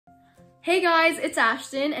Hey guys, it's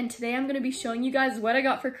Ashton, and today I'm going to be showing you guys what I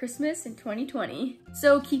got for Christmas in 2020.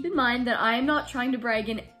 So keep in mind that I am not trying to brag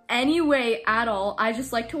in any way at all. I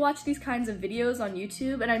just like to watch these kinds of videos on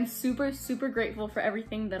YouTube, and I'm super grateful for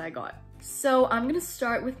everything that I got. So I'm going to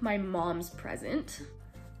start with my mom's present.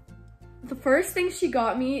 The first thing she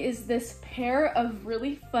got me is this pair of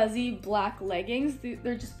really fuzzy black leggings.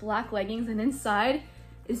 They're just black leggings, and inside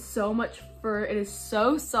is so much fur. It is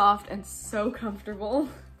so soft and so comfortable.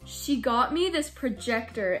 She got me this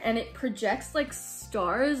projector, and it projects like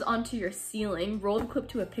stars onto your ceiling. Roll the clip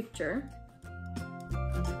to a picture.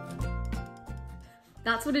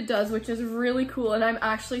 That's what it does, which is really cool, and I'm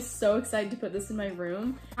actually so excited to put this in my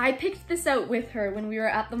room. I picked this out with her when we were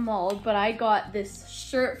at the mall, but I got this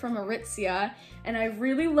shirt from Aritzia, and I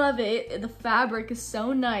really love it. The fabric is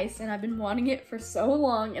so nice, and I've been wanting it for so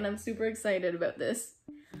long, and I'm super excited about this.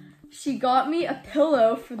 She got me a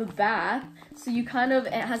pillow for the bath, so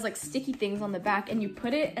it has like sticky things on the back, and you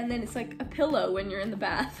put it, and then it's like a pillow when you're in the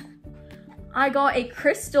bath. I got a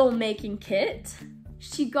crystal making kit.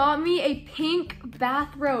 She got me a pink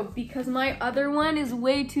bathrobe because my other one is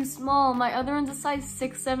way too small. My other one's a size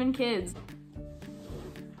 6-7 kids.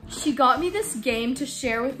 She got me this game to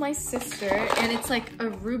share with my sister, and it's like a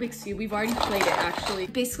Rubik's Cube. We've already played it, actually.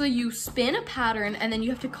 Basically, you spin a pattern, and then you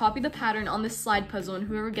have to copy the pattern on this slide puzzle, and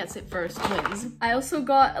whoever gets it first wins. I also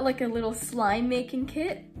got like a little slime making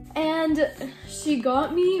kit, and she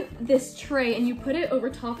got me this tray, and you put it over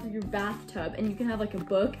top of your bathtub, and you can have like a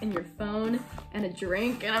book and your phone and a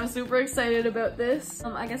drink, and I'm super excited about this.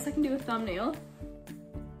 I guess I can do a thumbnail.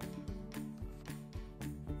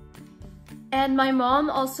 And my mom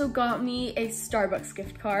also got me a Starbucks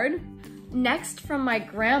gift card. Next, from my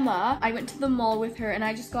grandma, I went to the mall with her, and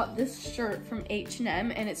I just got this shirt from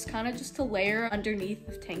H&M, and it's kind of just a layer underneath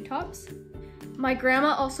of tank tops. My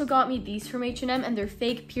grandma also got me these from H&M, and they're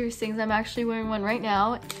fake piercings. I'm actually wearing one right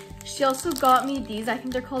now. She also got me these. I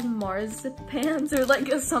think they're called marzipans or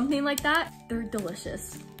like something like that. They're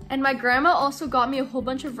delicious. And my grandma also got me a whole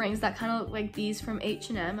bunch of rings that kind of look like these from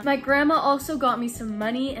H&M. My grandma also got me some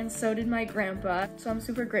money, and so did my grandpa, so I'm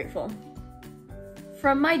super grateful.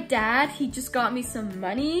 From my dad, he just got me some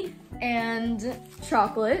money and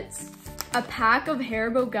chocolates, a pack of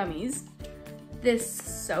Haribo gummies, this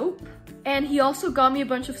soap, and he also got me a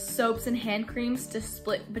bunch of soaps and hand creams to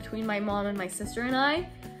split between my mom and my sister and I,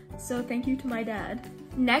 so thank you to my dad.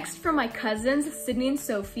 Next, from my cousins, Sydney and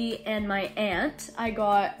Sophie, and my aunt, I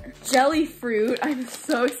got jelly fruit. I'm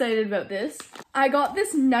so excited about this. I got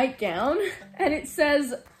this nightgown, and it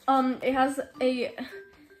says, it has a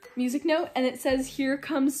music note, and it says, "Here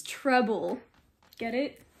comes trouble." Get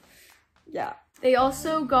it? Yeah. They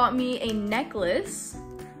also got me a necklace,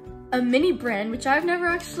 a mini brand, which I've never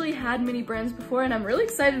actually had mini brands before, and I'm really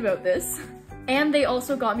excited about this. And they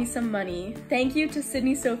also got me some money. Thank you to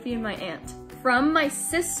Sydney, Sophie, and my aunt. From my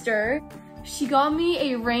sister, she got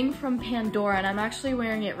me a ring from Pandora, and I'm actually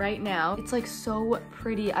wearing it right now. It's like so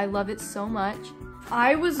pretty. I love it so much.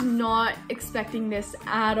 I was not expecting this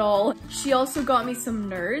at all. She also got me some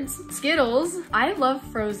Nerds Skittles. I love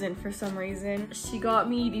Frozen for some reason. She got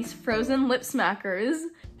me these Frozen lip smackers.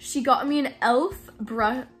 She got me an elf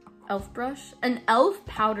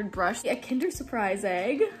powdered brush, a Kinder Surprise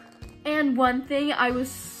egg. And one thing I was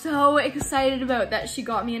so excited about that she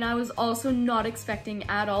got me, and I was also not expecting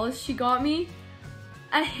at all, is she got me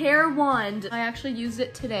a hair wand. I actually used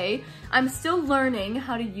it today. I'm still learning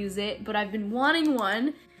how to use it, but I've been wanting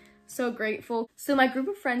one. So grateful. So my group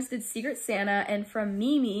of friends did Secret Santa, and from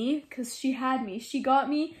Mimi, because she had me, she got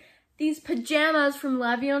me these pajamas from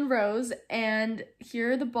La Vie en Rose, and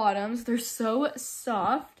here are the bottoms. They're so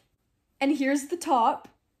soft. And here's the top.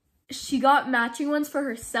 She got matching ones for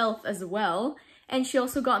herself as well, and she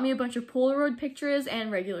also got me a bunch of Polaroid pictures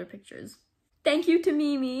and regular pictures. Thank you to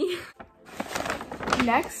Mimi.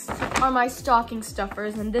 Next are my stocking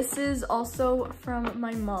stuffers, and this is also from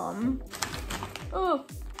my mom. Oh,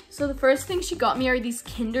 so the first thing she got me are these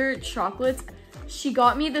Kinder chocolates. She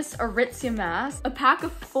got me this Aritzia mask, a pack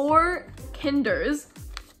of 4 Kinders,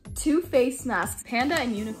 2 face masks, panda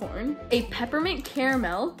and unicorn, a peppermint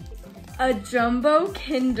caramel, a jumbo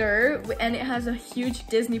Kinder, and it has a huge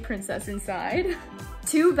Disney princess inside,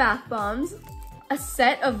 2 bath bombs, a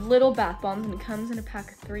set of little bath bombs, and it comes in a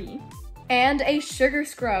pack of 3, and a sugar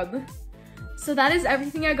scrub. So that is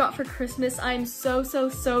everything I got for Christmas. I'm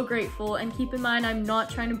so grateful, and keep in mind, I'm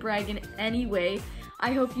not trying to brag in any way.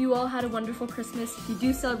 I hope you all had a wonderful Christmas. If you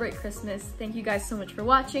do celebrate Christmas, thank you guys so much for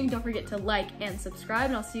watching. Don't forget to like and subscribe,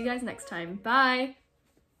 and I'll see you guys next time. Bye!